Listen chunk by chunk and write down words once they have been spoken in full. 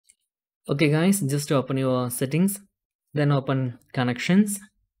Okay guys, just open your settings, then open connections.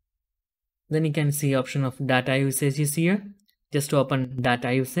 Then you can see option of data usage is here. Just open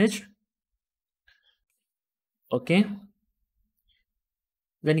data usage. Okay.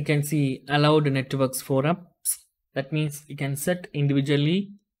 Then you can see allowed networks for apps. That means you can set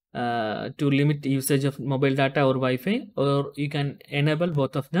individually to limit usage of mobile data or Wi-Fi, or you can enable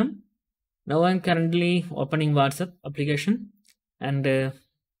both of them. Now I'm currently opening WhatsApp application and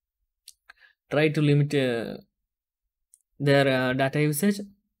try to limit their data usage.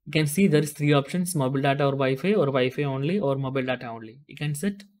 You can see there is three options: mobile data or Wi-Fi only, or mobile data only. You can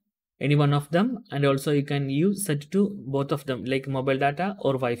set any one of them, and also you can use set to both of them, like mobile data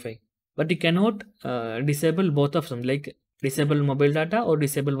or Wi-Fi. But you cannot disable both of them, like disable mobile data or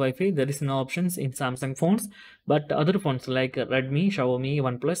disable Wi-Fi. There is no options in Samsung phones, but other phones like Redmi, Xiaomi,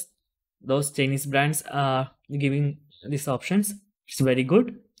 OnePlus, those Chinese brands are giving these options. It's very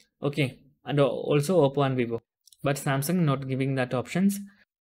good. Okay, and also Oppo and Vivo, but Samsung not giving that options.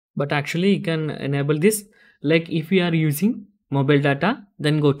 But actually you can enable this. Like if you are using mobile data,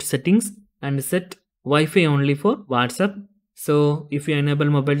 then go to settings and set Wi-Fi only for WhatsApp. So if you enable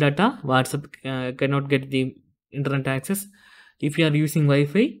mobile data, WhatsApp cannot get the internet access. If you are using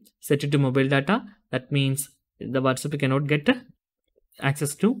Wi-Fi, set it to mobile data. That means the WhatsApp cannot get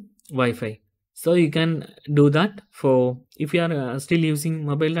access to Wi-Fi. So you can do that. For if you are still using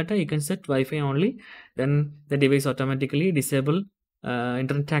mobile data, you can set Wi-Fi only. Then the device automatically disable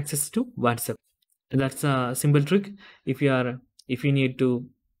internet access to WhatsApp. That's a simple trick. If you need to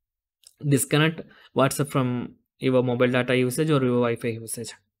disconnect WhatsApp from your mobile data usage or your Wi-Fi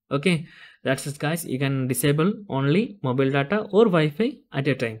usage. Okay, that's it guys. You can disable only mobile data or Wi-Fi at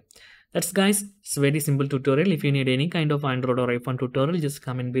a time. That's guys, it's a very simple tutorial. If you need any kind of Android or iPhone tutorial, just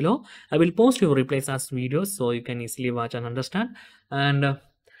comment below. I will post your replies as videos so you can easily watch and understand. And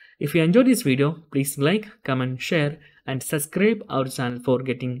if you enjoyed this video, please like, comment, share and subscribe our channel for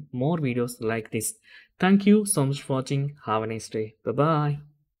getting more videos like this. Thank you so much for watching. Have a nice day. Bye bye.